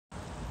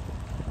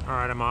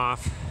Alright, I'm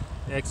off,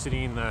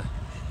 exiting the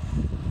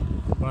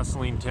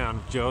bustling town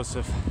of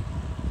Joseph.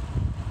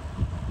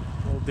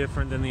 A little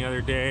different than the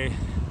other day,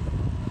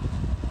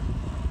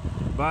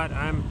 but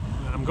I'm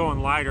going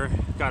lighter.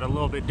 Got a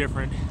little bit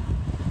different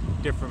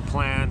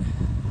plan.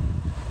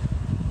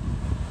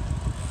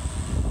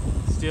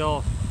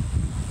 Still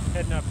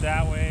heading up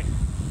that way.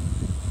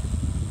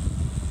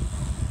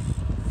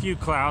 A few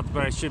clouds,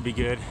 but I should be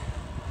good.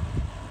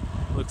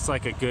 Looks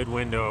like a good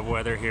window of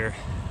weather here.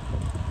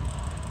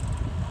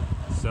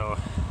 So,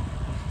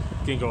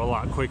 can go a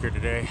lot quicker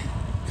today.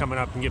 Coming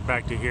up and get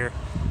back to here,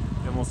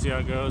 and we'll see how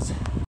it goes.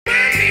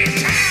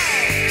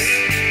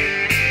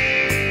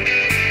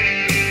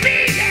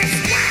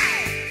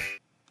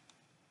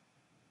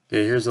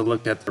 Okay, here's a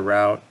look at the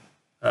route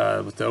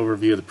with the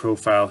overview of the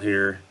profile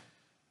here.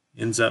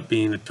 Ends up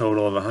being a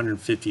total of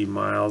 150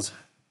 miles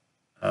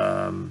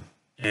and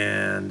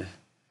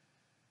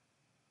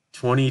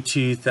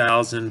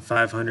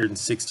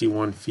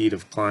 22,561 feet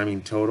of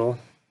climbing total.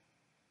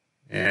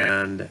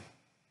 And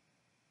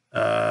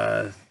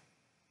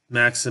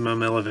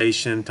maximum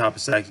elevation, top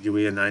of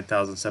Sac2Snake,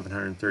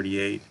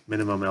 9,738.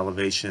 Minimum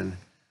elevation,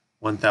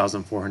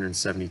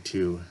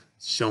 1,472.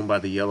 It's shown by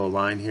the yellow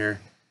line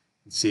here.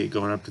 You can see it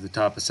going up to the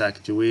top of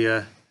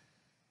Sac2Snake,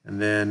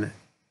 and then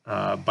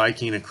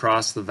biking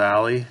across the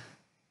valley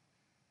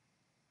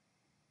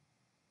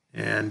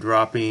and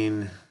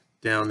dropping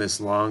down this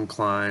long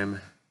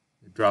climb.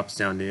 It drops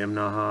down to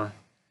Imnaha,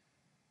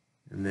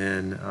 and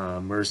then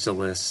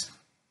Merciless.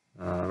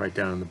 Right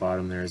down on the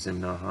bottom there is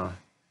Imnaha.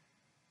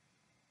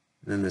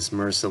 And then this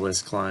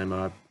Merciless climb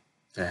up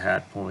to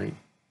Hat Point.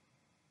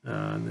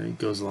 And then it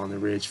goes along the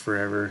ridge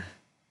forever.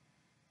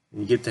 And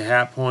you get to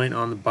Hat Point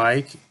on the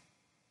bike,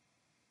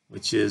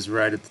 which is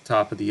right at the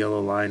top of the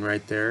yellow line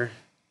right there.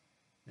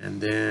 And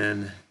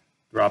then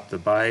drop the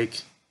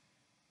bike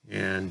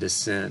and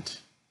descent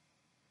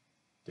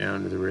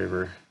down to the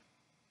river.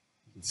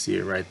 You can see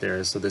it right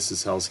there. So this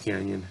is Hell's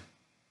Canyon.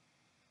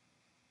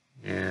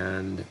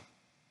 And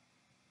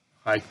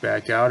hike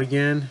back out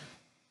again,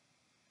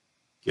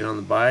 get on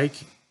the bike,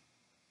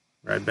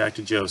 ride back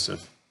to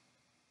Joseph.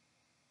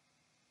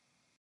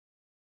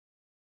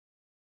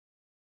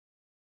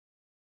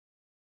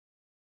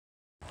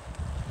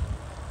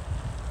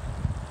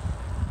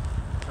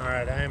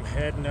 Alright, I am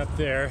heading up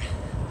there.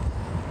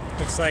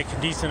 Looks like a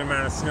decent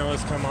amount of snow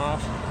has come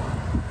off.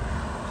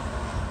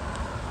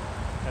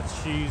 Got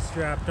shoes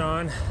strapped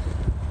on.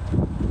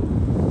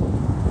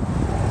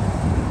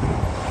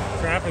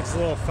 Traffic's a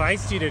little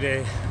feisty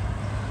today.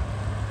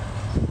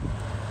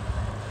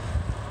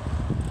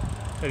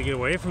 Gotta get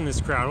away from this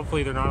crowd.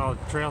 Hopefully they're not all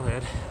at the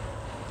trailhead.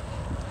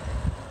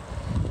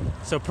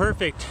 So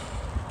perfect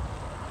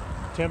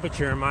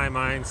temperature in my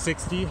mind,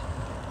 60.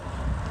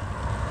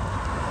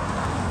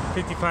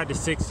 55 to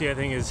 60 I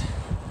think is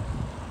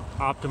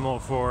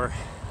optimal for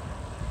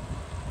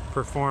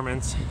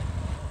performance,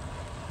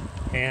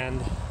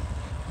 and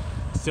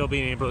still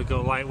being able to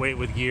go lightweight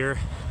with gear.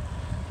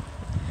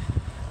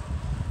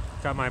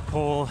 Got my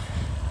pole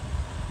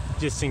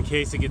just in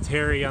case it gets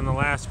hairy on the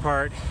last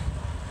part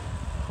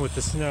with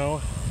the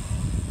snow.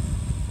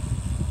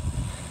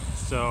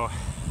 So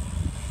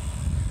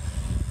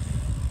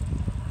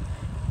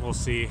we'll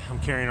see. I'm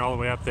carrying it all the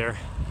way up there.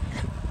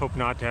 Hope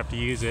not to have to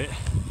use it.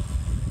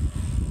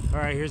 All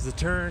right, here's the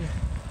turn.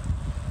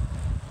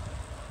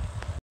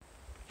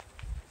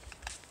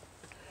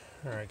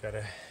 All right, got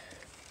a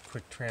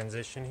quick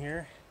transition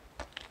here.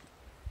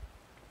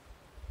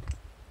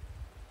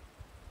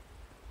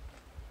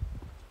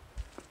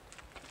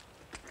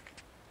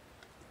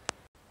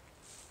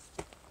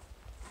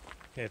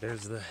 Okay,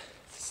 there's the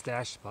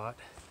stash spot.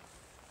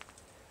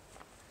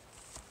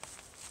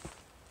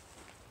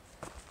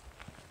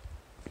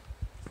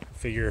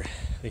 Figure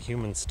the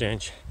human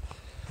stench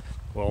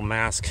will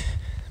mask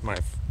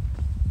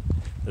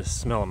the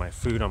smell of my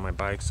food on my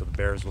bike so the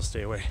bears will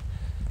stay away.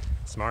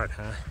 Smart,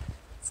 huh?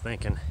 It's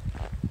thinking.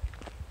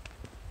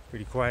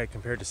 Pretty quiet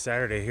compared to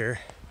Saturday here.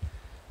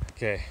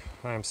 Okay,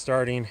 I'm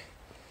starting.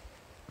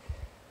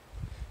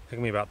 Took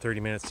me about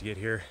 30 minutes to get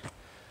here.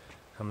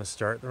 I'm gonna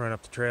start the run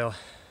up the trail.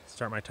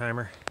 Start my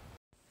timer.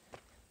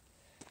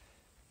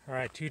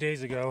 Alright, 2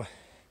 days ago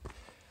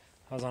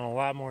I was on a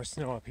lot more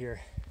snow up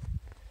here.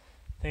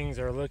 Things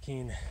are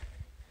looking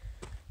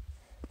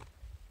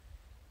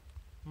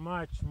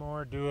much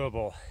more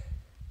doable.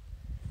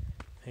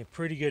 A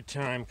pretty good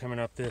time coming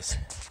up this.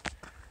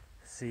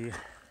 See,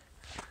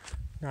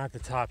 not at the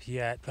top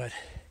yet, but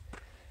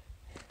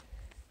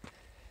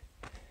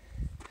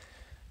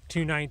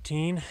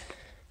 2:19. I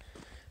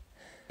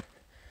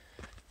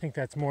think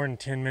that's more than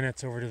 10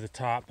 minutes over to the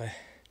top, but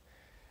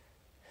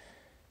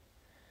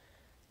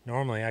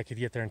normally I could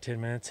get there in 10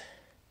 minutes.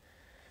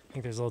 I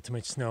think there's a little too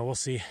much snow. We'll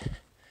see.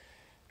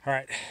 All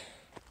right,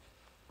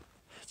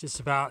 just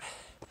about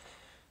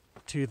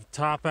to the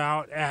top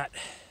out at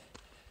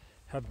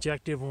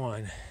objective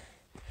 1.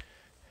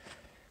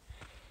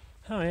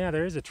 Oh yeah,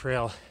 there is a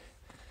trail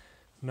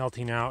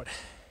melting out.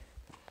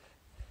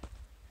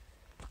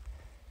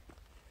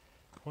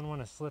 Wouldn't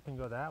want to slip and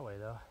go that way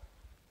though.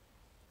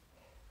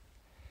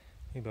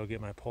 Maybe I'll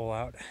get my pole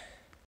out.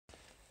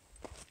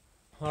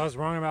 Well, I was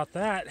wrong about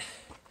that.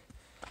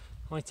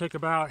 Only took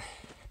about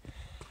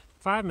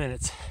 5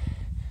 minutes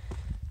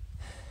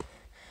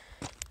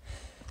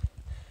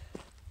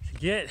to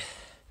get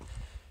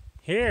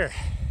here.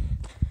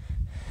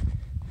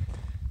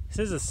 This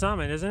is a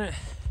summit, isn't it?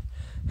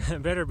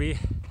 It better be.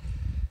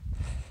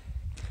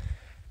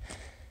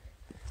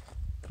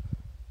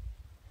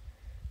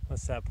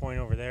 What's that point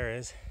over there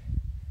is?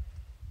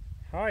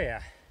 Oh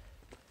yeah.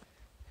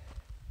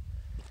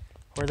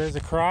 Where there's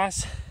a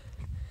cross,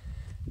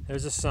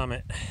 there's a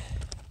summit.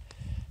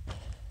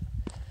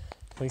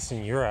 At least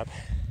in Europe.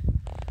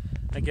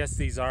 I guess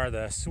these are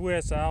the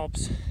Swiss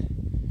Alps.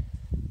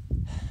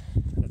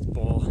 That's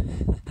bull.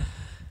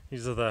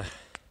 These are the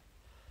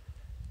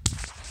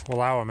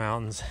Wallowa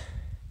Mountains.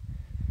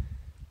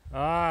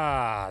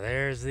 Ah,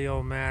 there's the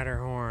old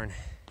Matterhorn.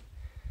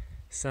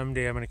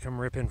 Someday I'm gonna come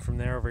ripping from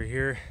there over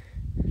here,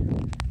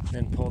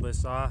 then pull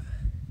this off.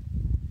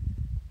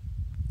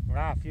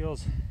 Wow,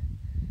 feels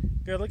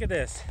good. Look at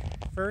this.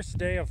 First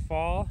day of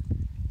fall.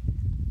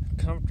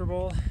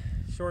 Comfortable,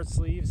 short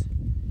sleeves.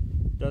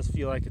 Does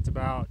feel like it's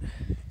about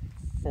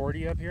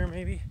 40 up here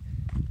maybe,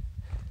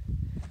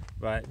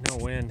 but no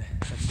wind.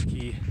 That's the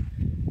key.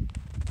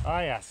 Oh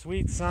yeah,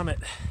 sweet summit.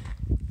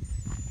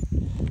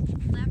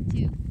 Lap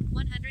 2,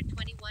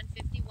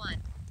 121.51.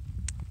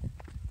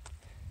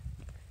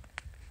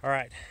 All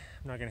right,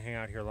 I'm not gonna hang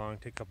out here long.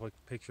 Take a couple of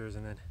pictures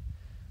and then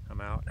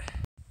I'm out.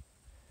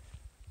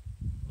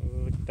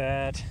 Look at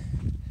that.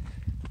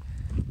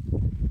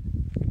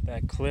 Look at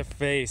that cliff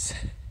face.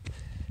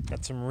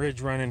 Got some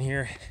ridge running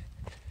here.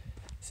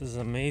 This is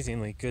an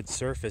amazingly good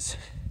surface.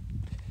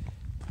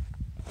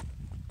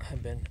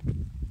 I've been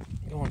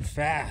going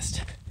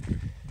fast.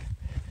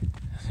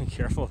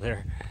 Careful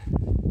there.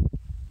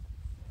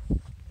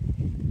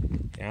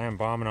 Yeah, I'm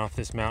bombing off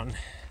this mountain.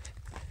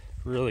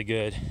 Really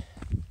good.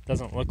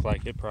 Doesn't look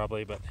like it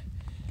probably, but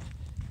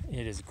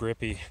it is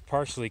grippy.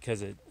 Partially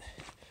because it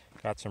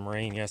got some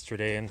rain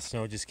yesterday and the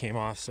snow just came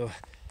off, so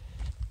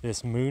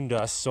this moon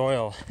dust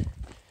soil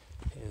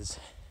is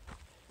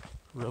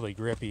really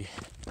grippy.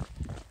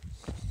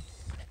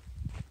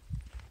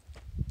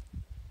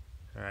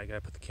 Alright,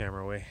 gotta put the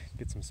camera away,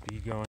 get some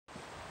speed going.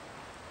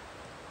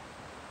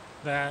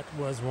 That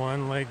was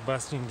one leg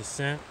busting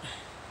descent.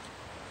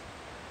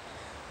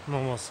 I'm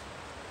almost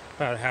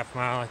about a half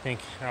mile, I think,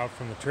 out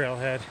from the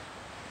trailhead.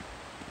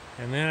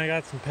 And then I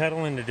got some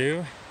pedaling to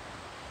do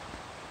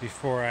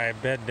before I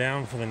bed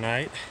down for the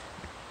night.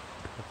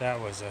 But that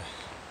was a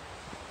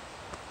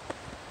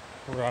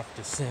rough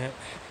descent.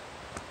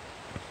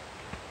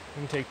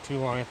 Didn't take too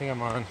long. I think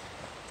I'm on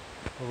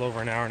a little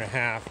over an hour and a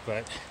half,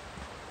 but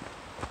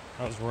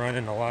I was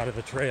running a lot of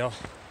the trail.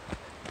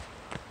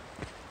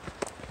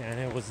 And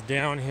it was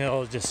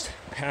downhill, just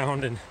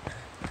pounding.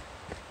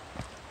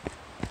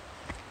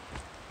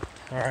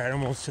 All right,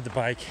 almost to the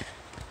bike.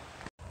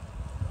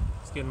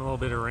 It's getting a little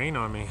bit of rain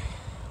on me.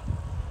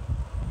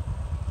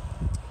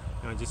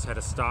 I just had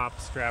to stop,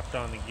 strapped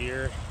on the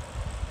gear,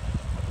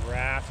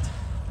 raft,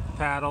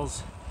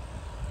 paddles,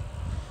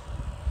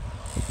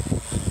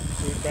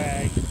 food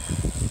bag,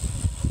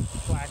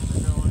 flax are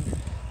going.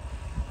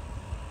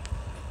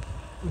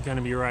 I'm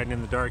gonna be riding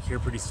in the dark here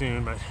pretty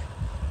soon, but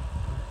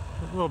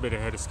a little bit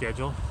ahead of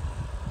schedule.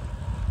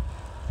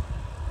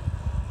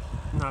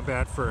 Not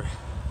bad for a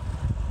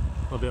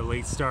little bit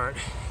late start.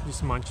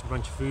 Just munched a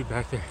bunch of food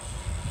back there,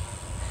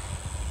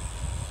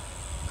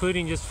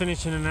 including just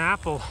finishing an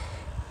apple.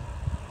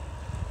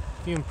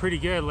 Feeling pretty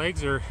good.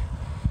 Legs are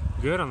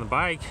good on the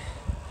bike.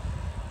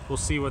 We'll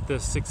see what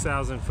this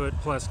 6,000 foot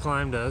plus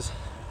climb does.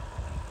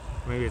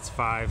 Maybe it's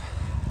 5.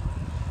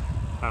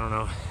 I don't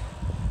know.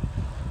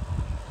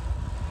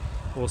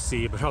 We'll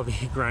see, but I'll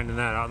be grinding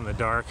that out in the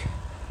dark.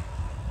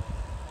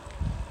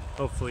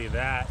 Hopefully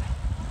that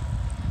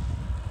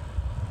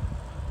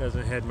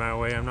doesn't head my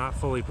way. I'm not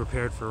fully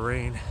prepared for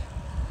rain,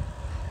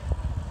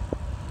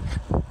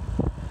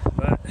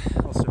 but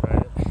I'll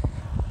survive it.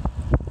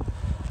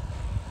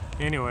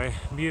 Anyway,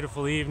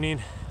 beautiful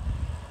evening.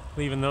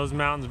 Leaving those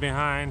mountains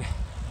behind.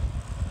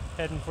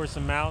 Heading for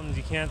some mountains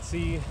you can't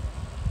see.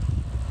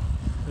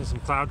 There's some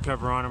cloud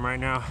cover on them right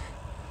now.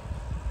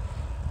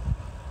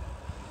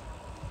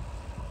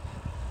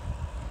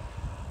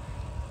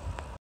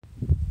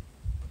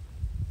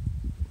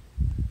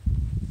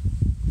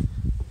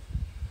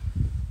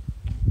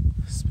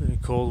 It's been a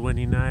cold,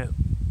 windy night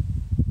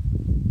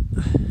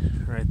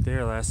right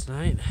there last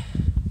night.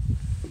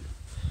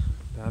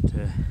 About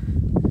to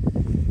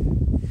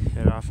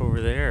head off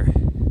over there.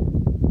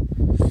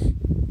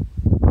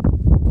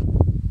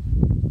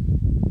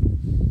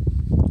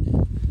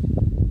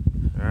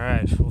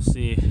 Alright, we'll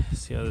see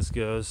how this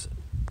goes.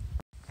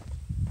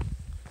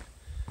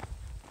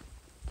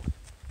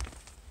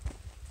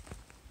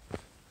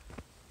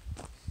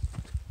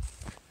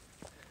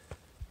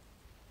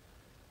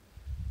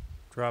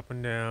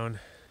 Dropping down.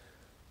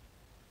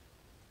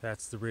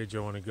 That's the ridge I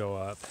want to go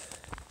up.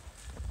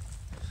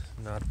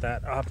 Not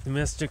that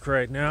optimistic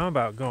right now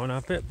about going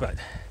up it, but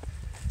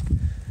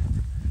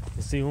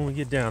we'll see when we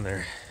get down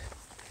there.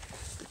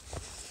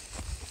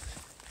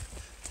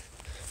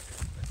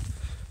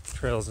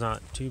 Trail's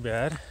not too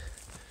bad.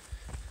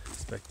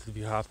 Expect to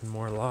be hopping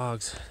more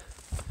logs.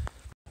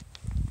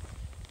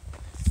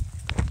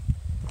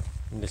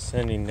 I'm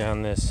descending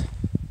down this,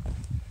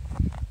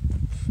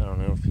 I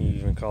don't know if you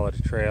even call it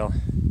a trail,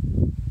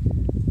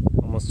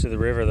 almost to the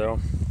river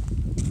though.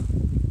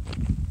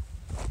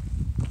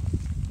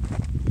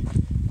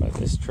 But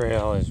this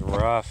trail is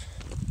rough.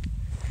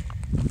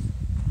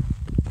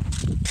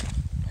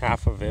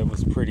 Half of it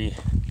was pretty,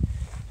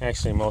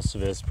 actually most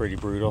of it is pretty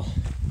brutal.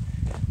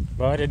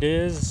 But it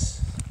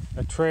is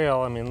a trail.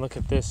 I mean, look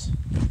at this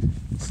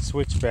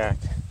switchback.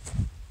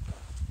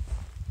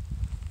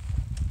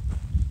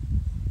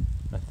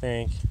 I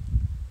think.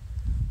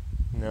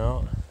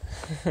 No.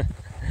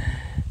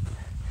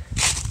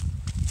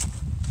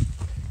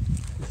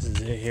 This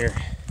is it here.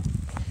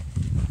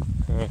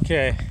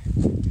 Okay.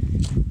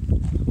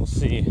 We'll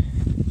see.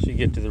 Should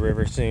get to the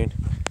river soon.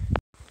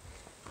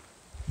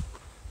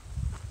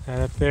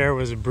 That up there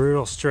was a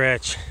brutal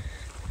stretch.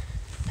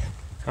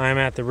 I'm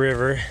at the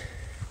river.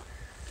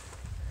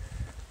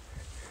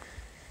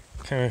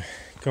 Kind of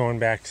going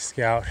back to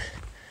scout.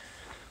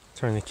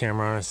 Turn the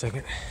camera on a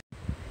second.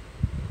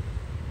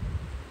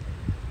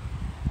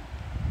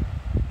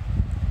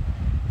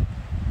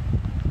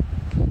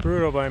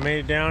 Brutal, but I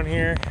made it down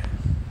here.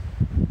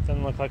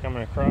 Doesn't look like I'm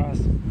gonna cross.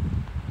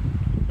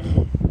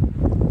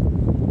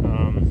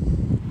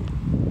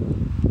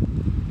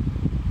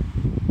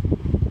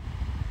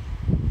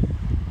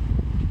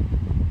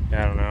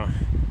 Yeah, I don't know.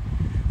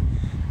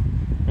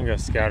 I'm gonna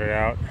scout it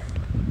out.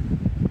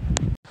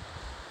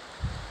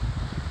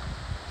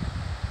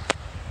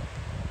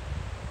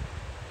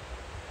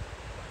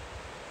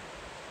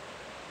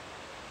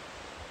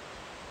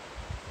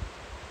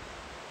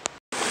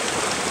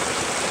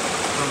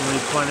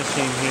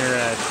 Replenishing here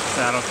at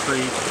Saddle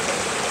Creek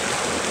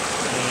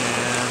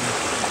and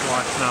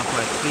watching off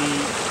my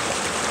feet,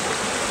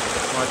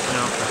 watching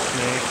out for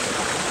snakes,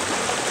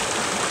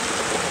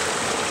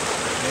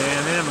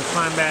 and then I'm gonna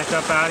climb back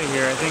up out of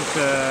here. I think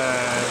the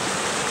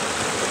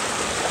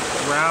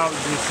route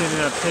just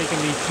ended up taking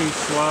me too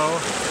slow.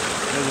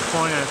 There's a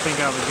point I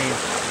think I was going to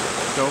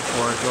go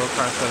for it, go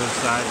across the other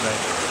side, but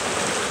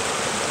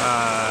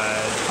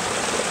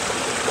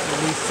at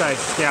least I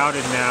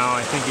scouted now.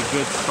 I think a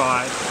good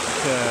spot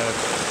to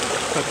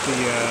put the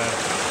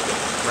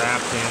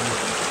raft in,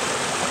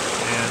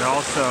 and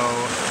also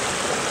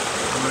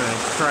I'm going to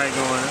try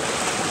going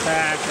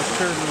back a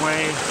certain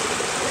way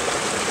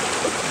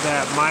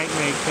that might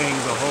make things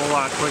a whole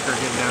lot quicker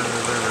getting down to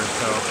the river,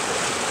 so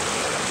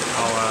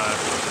I'll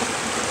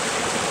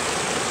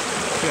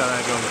see how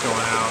that goes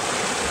going out.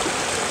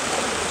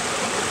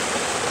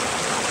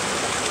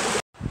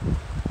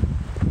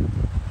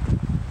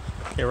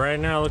 Okay, right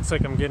now it looks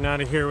like I'm getting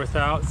out of here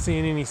without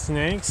seeing any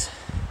snakes.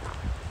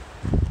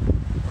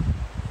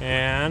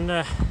 And,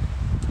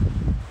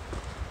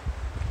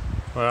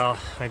 well,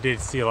 I did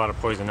see a lot of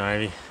poison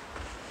ivy. In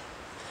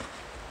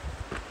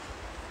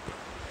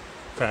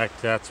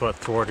fact, that's what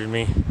thwarted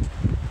me.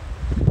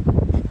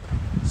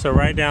 So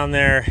right down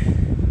there,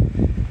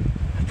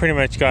 I pretty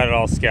much got it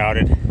all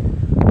scouted.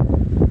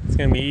 It's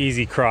gonna be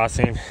easy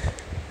crossing.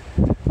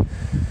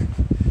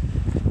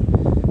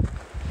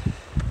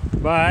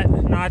 But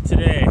not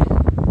today.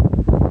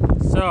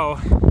 So,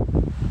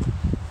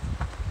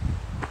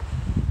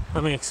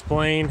 let me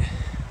explain.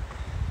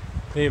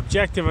 The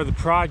objective of the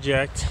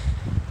project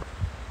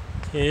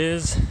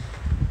is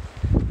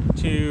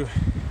to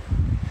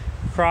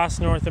cross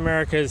North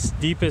America's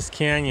deepest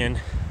canyon,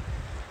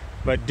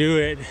 but do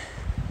it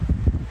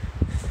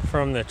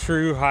from the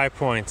true high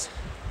points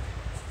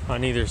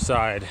on either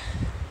side.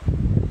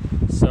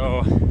 So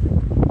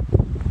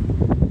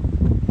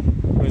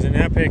it was an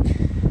epic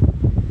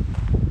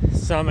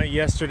summit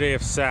yesterday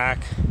of Sac,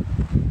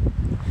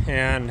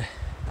 and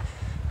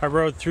I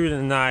rode through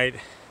the night.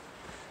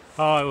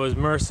 Oh, it was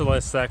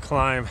merciless, that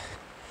climb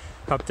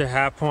up to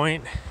Hat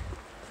Point.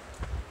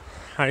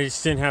 I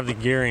just didn't have the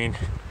gearing.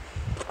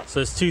 So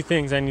there's two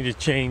things I need to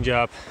change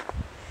up.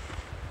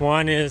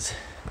 One is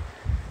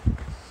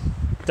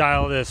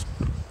dial this.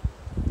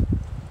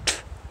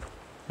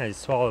 I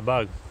just swallowed a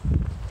bug.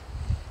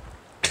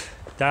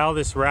 Dial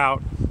this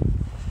route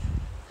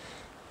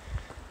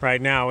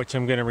right now, which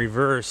I'm gonna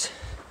reverse,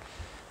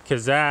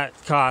 because that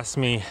cost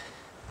me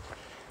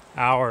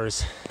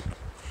hours.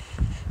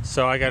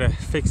 So I gotta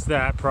fix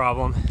that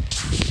problem.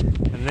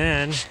 And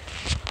then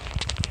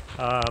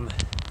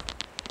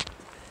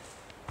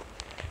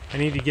I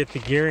need to get the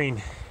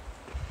gearing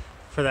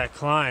for that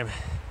climb.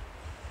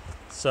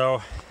 So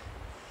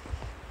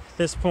at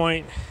this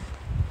point,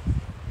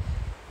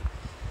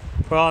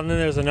 well, and then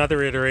there's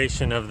another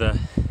iteration of the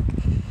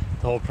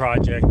whole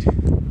project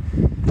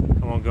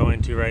I won't go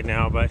into right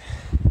now, but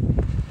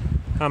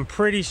I'm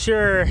pretty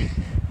sure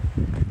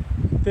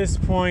at this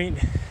point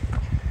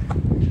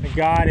I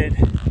got it.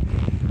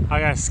 I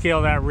gotta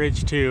scale that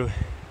ridge too,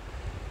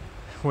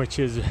 which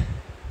is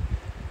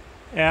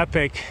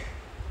epic.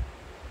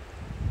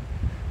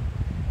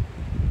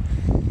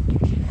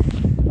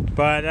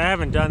 But I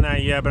haven't done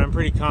that yet, but I'm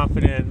pretty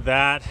confident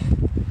that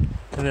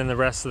and then the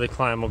rest of the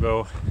climb will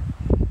go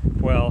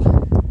well.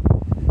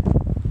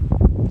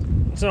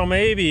 So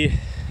maybe,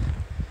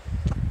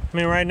 I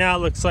mean, right now it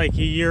looks like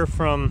a year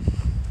from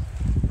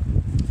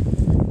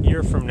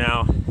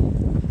now,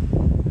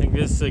 I think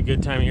this is a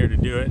good time of year to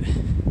do it.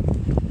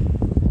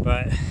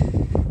 But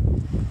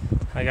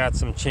I got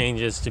some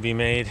changes to be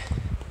made.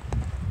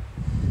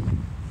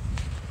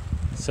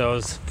 So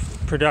it's a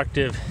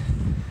productive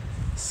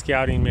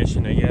scouting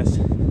mission, I guess.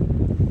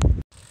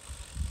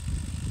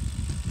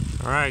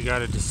 Alright,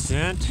 got a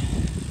descent.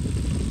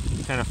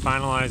 Kind of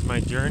finalized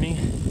my journey.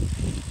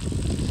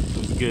 It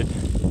was a good,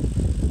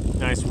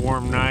 nice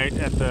warm night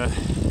at the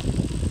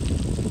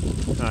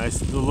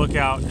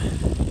lookout.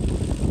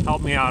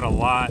 Helped me out a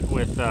lot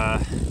with the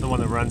one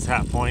that runs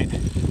Hat Point.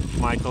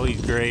 Michael, he's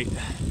great.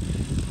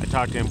 I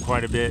talked to him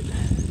quite a bit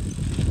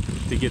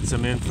to get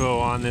some info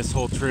on this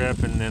whole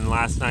trip, and then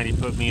last night he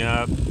put me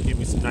up, gave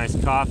me some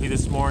nice coffee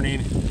this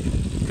morning,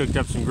 cooked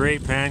up some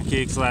great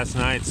pancakes last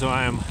night, so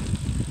I am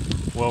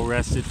well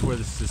rested for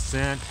this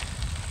descent,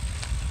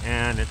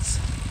 and it's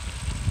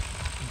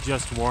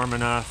just warm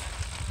enough.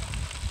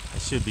 I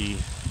should be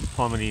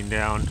plummeting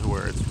down to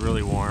where it's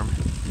really warm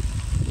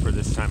for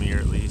this time of year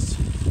at least.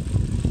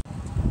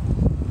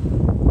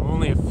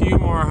 Only a few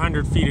more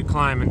 100 feet of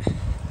climbing.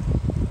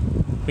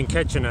 Been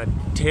catching a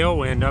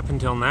tailwind up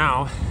until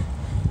now,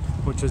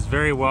 which was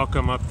very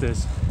welcome up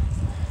this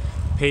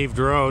paved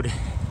road,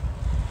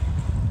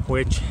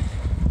 which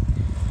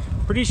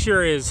pretty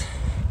sure is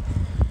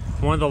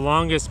one of the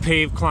longest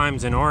paved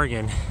climbs in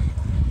Oregon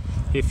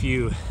if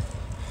you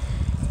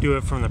do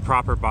it from the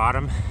proper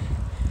bottom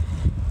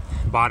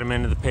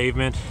end of the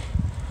pavement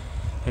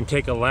and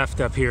take a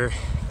left up here,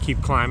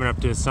 keep climbing up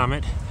to the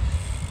summit.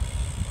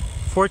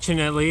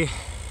 Fortunately,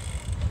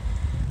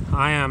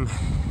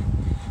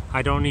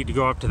 I don't need to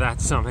go up to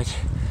that summit.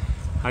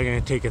 I'm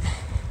gonna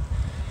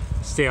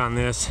stay on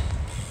this,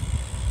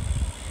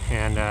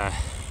 and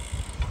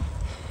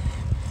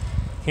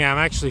yeah, I'm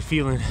actually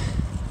feeling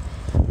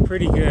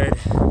pretty good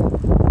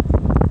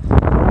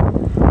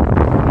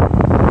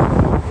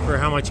for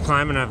how much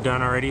climbing I've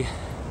done already.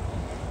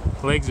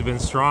 Legs have been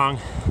strong. I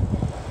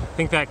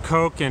think that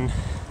Coke and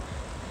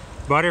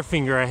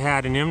Butterfinger I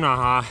had in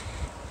Imnaha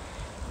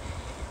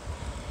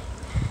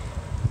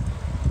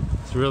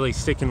is really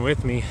sticking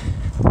with me.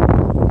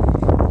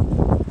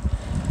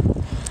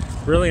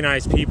 Really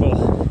nice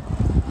people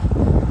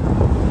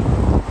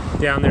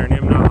down there in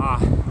Imnaha.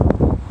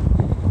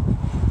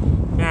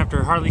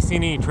 After hardly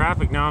seeing any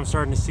traffic, now I'm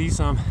starting to see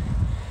some.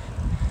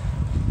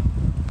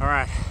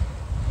 Alright,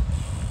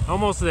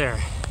 almost there.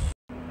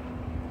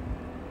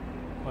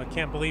 Well, I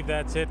can't believe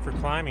that's it for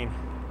climbing.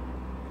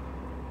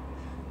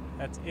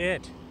 That's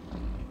it.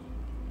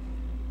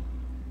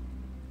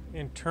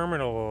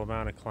 Interminable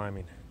amount of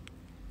climbing.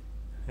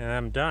 And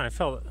I'm done. I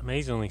felt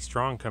amazingly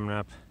strong coming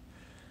up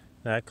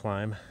that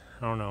climb.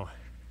 I don't know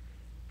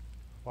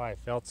why I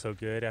felt so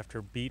good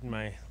after beating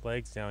my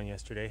legs down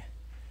yesterday.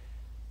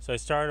 So I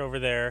started over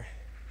there,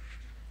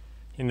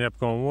 ended up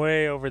going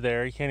way over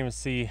there. You can't even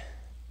see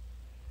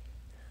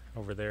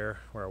over there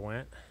where I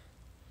went.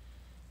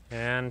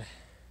 And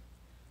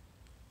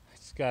I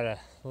just got a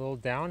little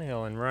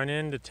downhill and run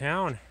into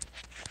town.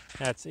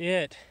 That's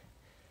it.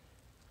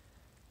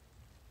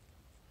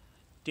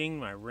 Dinged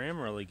my rim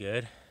really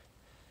good.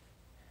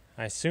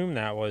 I assume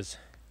that was,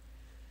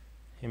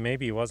 and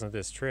maybe it wasn't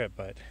this trip,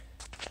 but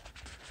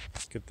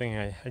it's a good thing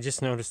I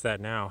just noticed that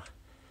now.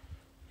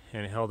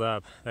 And it held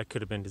up. That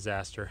could have been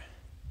disaster.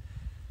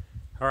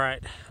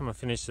 Alright, I'm gonna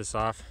finish this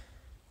off.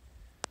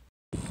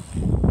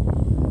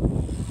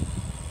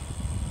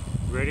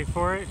 Ready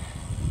for it?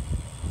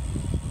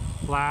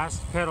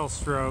 Last pedal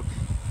stroke.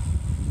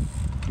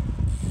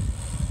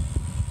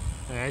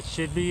 That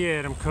should be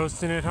it. I'm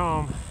coasting it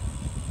home.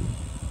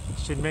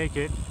 Should make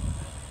it.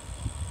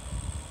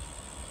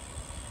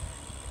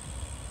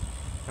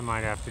 I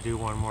might have to do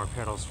one more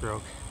pedal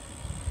stroke.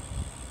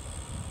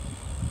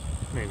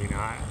 Maybe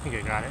not. I think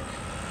I got it.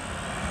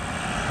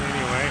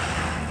 Anyway,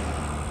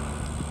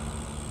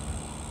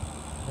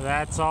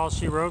 that's all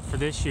she wrote for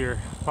this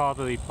year.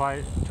 Probably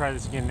try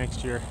this again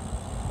next year.